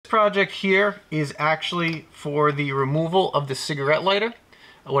project here is actually for the removal of the cigarette lighter.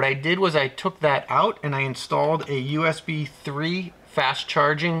 What I did was I took that out and I installed a USB 3 fast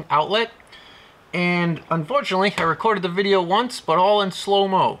charging outlet. And unfortunately, I recorded the video once, but all in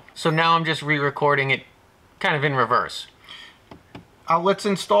slow-mo. So now I'm just re-recording it kind of in reverse. Outlet's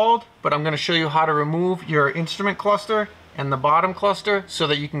installed, but I'm going to show you how to remove your instrument cluster and the bottom cluster so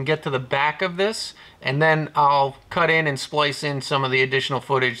that you can get to the back of this, and then I'll cut in and splice in some of the additional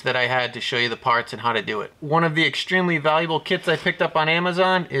footage that I had to show you the parts and how to do it. One of the extremely valuable kits I picked up on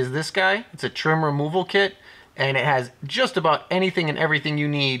Amazon is this guy. It's a trim removal kit, and it has just about anything and everything you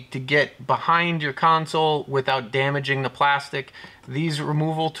need to get behind your console without damaging the plastic. These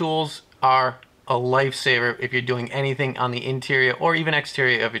removal tools are a lifesaver if you're doing anything on the interior or even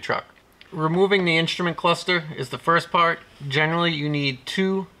exterior of your truck. Removing the instrument cluster is the first part. Generally, you need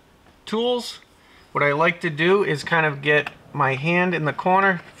 2 tools. What I like to do is kind of get my hand in the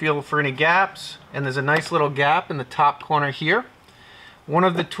corner, feel for any gaps, and there's a nice little gap in the top corner here. One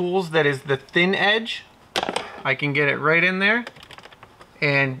of the tools that is the thin edge, I can get it right in there,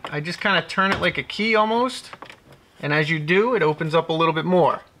 and I just kind of turn it like a key almost, and as you do, it opens up a little bit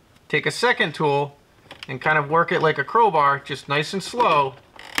more. Take a second tool and kind of work it like a crowbar, just nice and slow.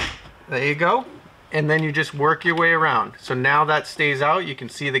 There you go. And then you just work your way around. So now that stays out, you can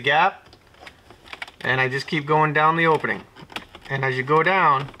see the gap. And I just keep going down the opening. And as you go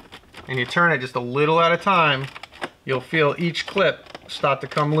down and you turn it just a little at a time, you'll feel each clip start to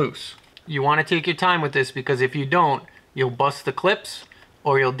come loose. You want to take your time with this, because if you don't, you'll bust the clips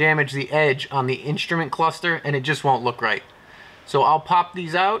or you'll damage the edge on the instrument cluster and it just won't look right. So I'll pop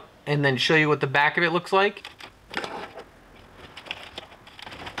these out and then show you what the back of it looks like.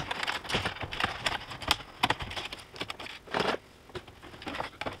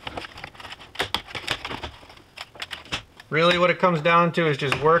 Really what it comes down to is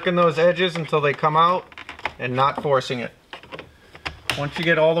just working those edges until they come out and not forcing it. Once you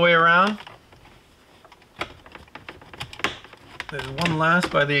get all the way around, there's one last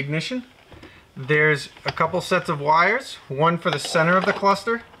by the ignition. There's a couple sets of wires, one for the center of the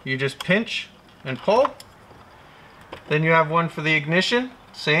cluster. You just pinch and pull. Then you have one for the ignition,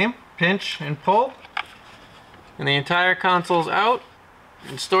 same, pinch and pull. And the entire console's out.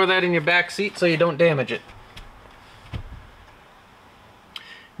 And store that in your back seat so you don't damage it.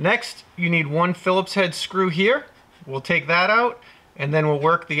 Next, you need one Phillips head screw here. We'll take that out, and then we'll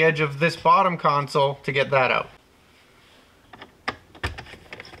work the edge of this bottom console to get that out.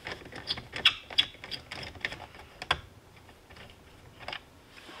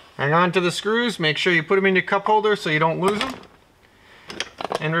 Hang on to the screws, make sure you put them in your cup holder so you don't lose them.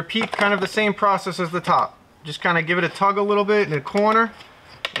 And repeat kind of the same process as the top. Just kind of give it a tug a little bit in the corner,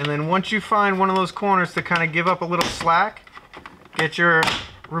 and then once you find one of those corners to kind of give up a little slack, get your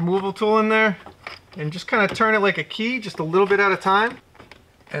removal tool in there and just kind of turn it like a key, just a little bit at a time,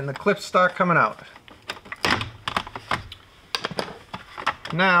 and the clips start coming out.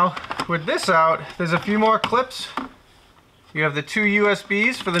 Now with this out, there's a few more clips. You have the 2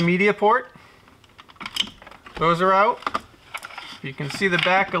 USBs for the media port. Those are out. You can see the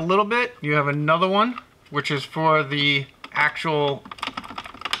back a little bit. You have another one which is for the actual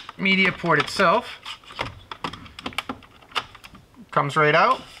media port itself. Comes right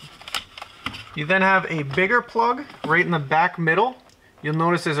out. You then have a bigger plug right in the back middle. You'll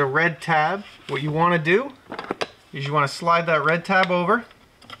notice there's a red tab. What you want to do is you want to slide that red tab over.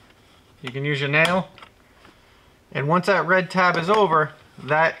 You can use your nail. And once that red tab is over,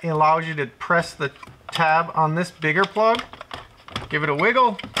 that allows you to press the tab on this bigger plug. Give it a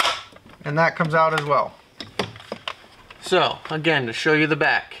wiggle, and that comes out as well. So, again, to show you the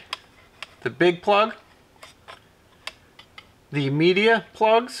back. The big plug, the media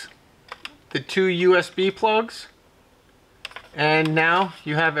plugs, the 2 USB plugs, and now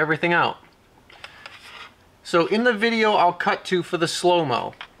you have everything out. So in the video I'll cut to for the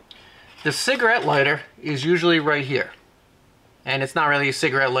slow-mo, the cigarette lighter is usually right here. And it's not really a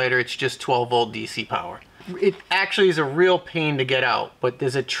cigarette lighter, it's just 12 volt DC power. It actually is a real pain to get out, but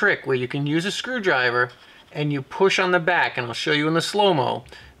there's a trick where you can use a screwdriver and you push on the back, and I'll show you in the slow-mo.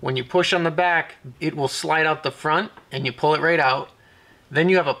 When you push on the back, it will slide out the front and you pull it right out. Then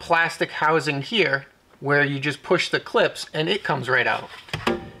you have a plastic housing here where you just push the clips and it comes right out.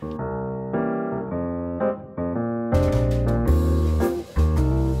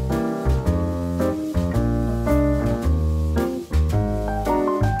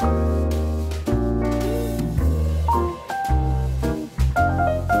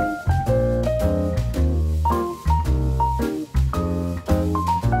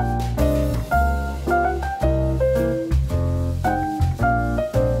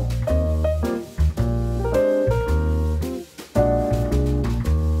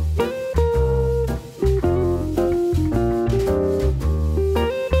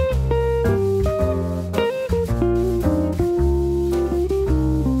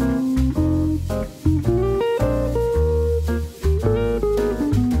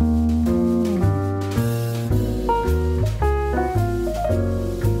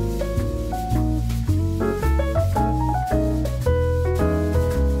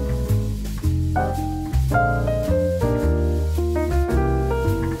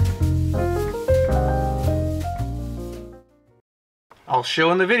 I'll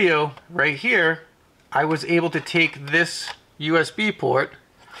show in the video right here, I was able to take this USB port,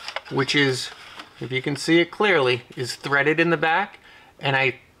 which is, if you can see it clearly, is threaded in the back, and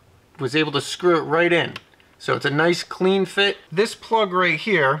I was able to screw it right in. So it's a nice clean fit. This plug right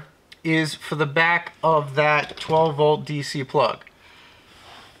here is for the back of that 12 volt DC plug.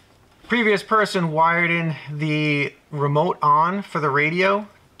 Previous person wired in the remote on for the radio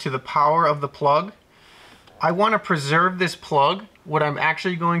to the power of the plug. I want to preserve this plug. What I'm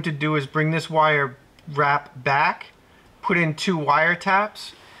actually going to do is bring this wire wrap back, put in 2 wire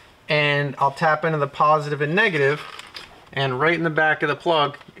taps, and I'll tap into the positive and negative, and right in the back of the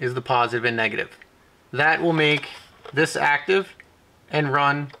plug is the positive and negative. That will make this active and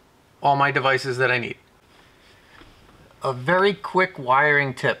run all my devices that I need. A very quick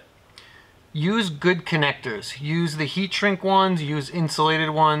wiring tip. Use good connectors. Use the heat shrink ones, use insulated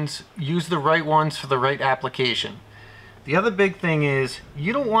ones, use the right ones for the right application. The other big thing is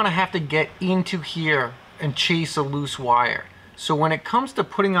you don't want to have to get into here and chase a loose wire. So when it comes to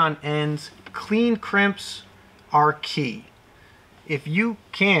putting on ends, clean crimps are key. If you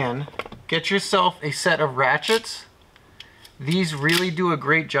can, get yourself a set of ratchets. These really do a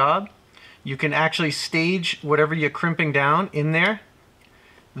great job. You can actually stage whatever you're crimping down in there.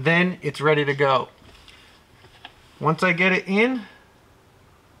 Then it's ready to go. Once I get it in,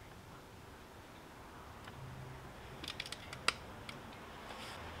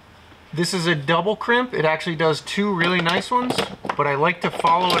 this is a double crimp. It actually does 2 really nice ones, but I like to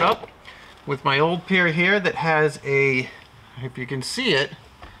follow it up with my old pair here that has a, if you can see it,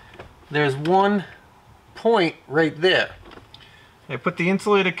 there's one point right there. I put the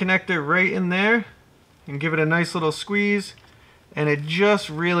insulated connector right in there and give it a nice little squeeze, and it just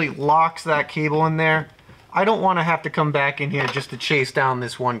really locks that cable in there. I don't want to have to come back in here just to chase down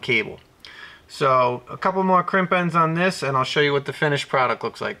this one cable. So a couple more crimp ends on this and I'll show you what the finished product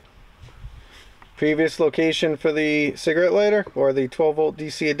looks like. Previous location for the cigarette lighter or the 12 volt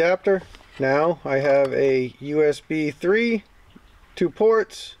DC adapter. Now I have a USB 3, 2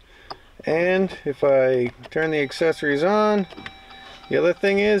 ports, and if I turn the accessories on, the other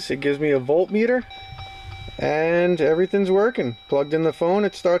thing is it gives me a voltmeter. And everything's working. Plugged in the phone,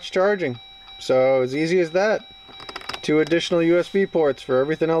 it starts charging. So as easy as that. 2 additional USB ports for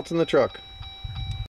everything else in the truck.